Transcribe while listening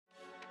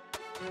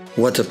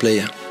What a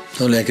player.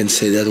 Only I can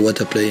say that, what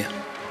a player.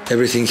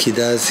 Everything he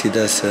does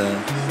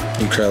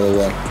incredible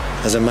well.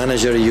 As a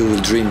manager, you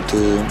will dream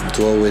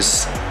to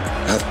always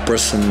have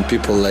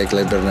people like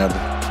Bernardo.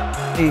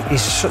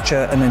 He's such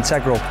an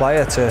integral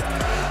player to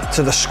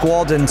the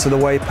squad and to the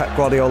way Pep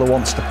Guardiola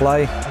wants to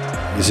play.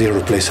 He's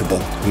irreplaceable.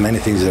 Many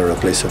things are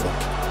irreplaceable.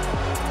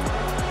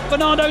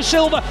 Bernardo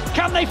Silva,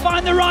 can they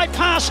find the right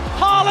pass?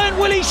 Haaland,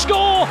 will he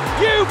score?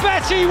 You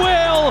bet he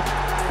will!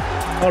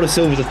 Bernardo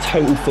Silva's a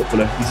total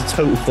footballer. He's a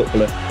total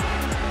footballer.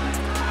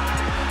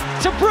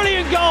 It's a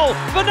brilliant goal.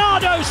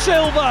 Bernardo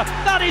Silva,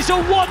 that is a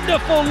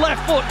wonderful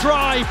left foot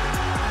drive.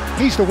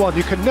 He's the one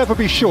you can never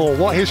be sure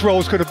what his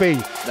role's going to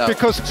be,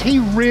 because he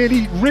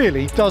really,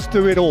 really does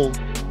do it all.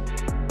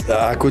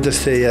 I could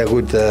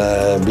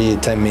be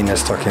 10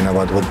 minutes talking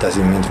about what does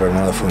it mean for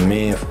Bernardo for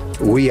me.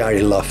 We are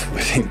in love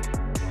with him.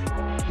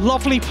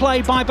 Lovely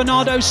play by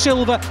Bernardo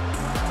Silva.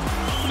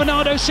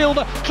 Bernardo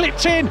Silva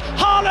clipped in.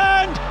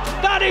 Haaland!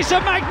 That is a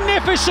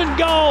magnificent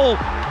goal.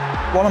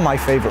 One of my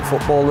favourite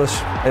footballers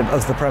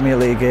of the Premier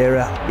League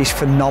era. He's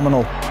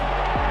phenomenal.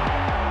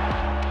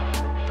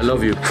 I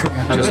love you,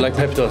 just like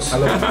Pep does. I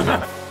love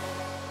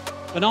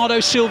you. Bernardo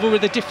Silva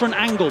with a different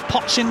angle,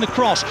 pops in the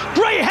cross.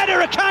 Great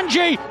header,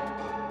 Akanji!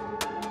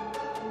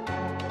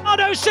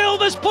 Bernardo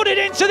Silva's put it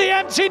into the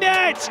empty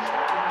net!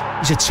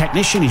 He's a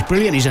technician, he's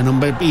brilliant, he's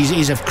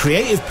a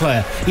creative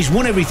player. He's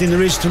won everything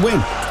there is to win.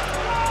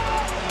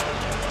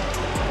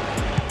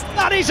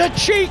 That is a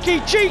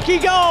cheeky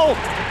goal!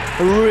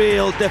 A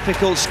real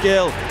difficult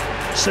skill.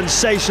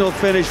 Sensational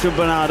finish from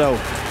Bernardo.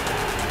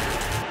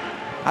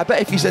 I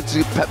bet if you said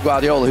to Pep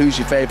Guardiola, who's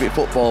your favourite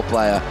football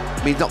player, I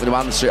mean, he's not going to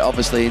answer it,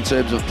 obviously, in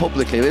terms of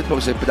publicly. He'd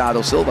probably say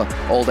Bernardo Silva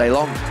all day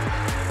long.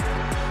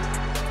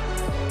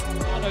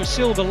 Bernardo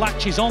Silva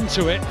latches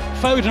onto it.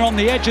 Foden on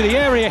the edge of the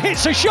area,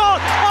 hits a shot.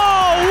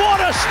 Oh,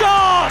 what a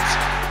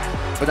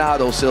start!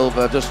 Bernardo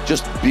Silva,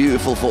 just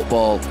beautiful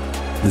football.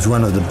 He's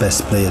one of the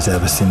best players I've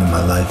ever seen in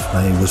my life.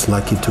 I was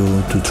lucky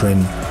to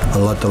train a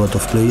lot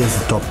of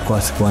players, top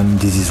class one.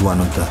 This is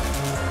one of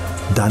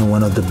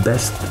the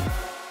best.